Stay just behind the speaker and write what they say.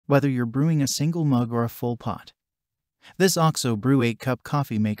whether you're brewing a single mug or a full pot. This OXO Brew 8-cup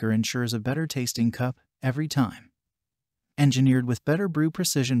coffee maker ensures a better tasting cup every time. Engineered with Better Brew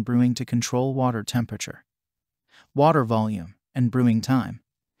precision brewing to control water temperature, water volume, and brewing time,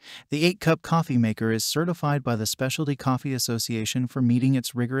 the 8-cup coffee maker is certified by the Specialty Coffee Association for meeting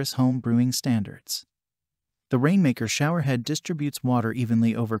its rigorous home brewing standards. The Rainmaker showerhead distributes water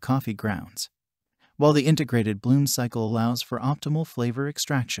evenly over coffee grounds, while the integrated bloom cycle allows for optimal flavor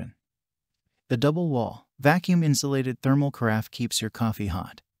extraction. The double-wall, vacuum-insulated thermal carafe keeps your coffee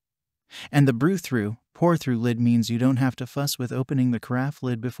hot. And the brew-through, pour-through lid means you don't have to fuss with opening the carafe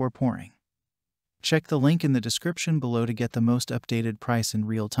lid before pouring. Check the link in the description below to get the most updated price in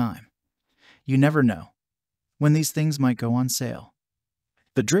real time. You never know when these things might go on sale.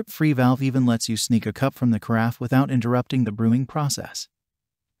 The drip-free valve even lets you sneak a cup from the carafe without interrupting the brewing process.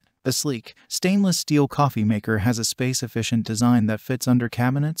 The sleek, stainless steel coffee maker has a space-efficient design that fits under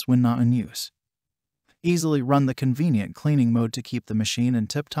cabinets when not in use. Easily run the convenient cleaning mode to keep the machine in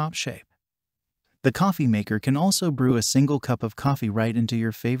tip-top shape. The coffee maker can also brew a single cup of coffee right into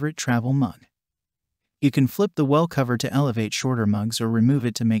your favorite travel mug. You can flip the well cover to elevate shorter mugs or remove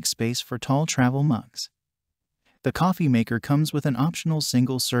it to make space for tall travel mugs. The coffee maker comes with an optional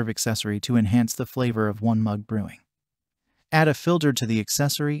single-serve accessory to enhance the flavor of one mug brewing. Add a filter to the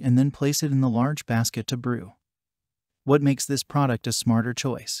accessory and then place it in the large basket to brew. What makes this product a smarter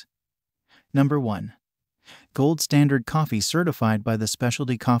choice? Number 1. Gold Standard Coffee certified by the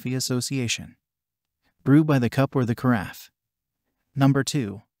Specialty Coffee Association. Brew by the cup or the carafe. Number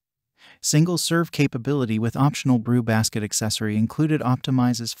 2. Single-serve capability with optional brew basket accessory included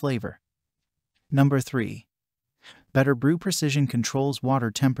optimizes flavor. Number 3. Better Brew precision controls water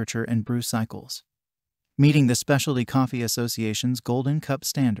temperature and brew cycles, meeting the Specialty Coffee Association's Golden Cup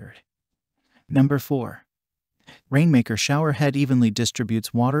standard. Number 4. Rainmaker showerhead evenly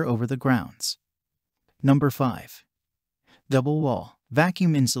distributes water over the grounds. Number 5. Double wall,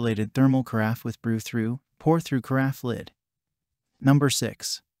 vacuum-insulated thermal carafe with brew-through, pour-through carafe lid. Number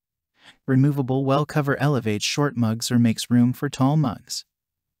 6. Removable well cover elevates short mugs or makes room for tall mugs.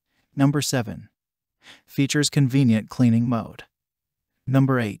 Number 7. Features convenient cleaning mode.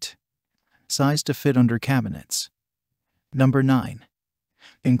 Number 8. Size to fit under cabinets. Number 9.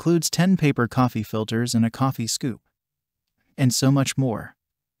 Includes 10 paper coffee filters and a coffee scoop. And so much more.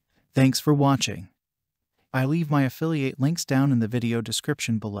 Thanks for watching. I leave my affiliate links down in the video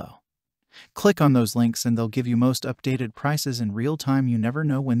description below. Click on those links and they'll give you most updated prices in real time. You never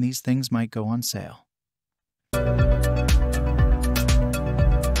know when these things might go on sale.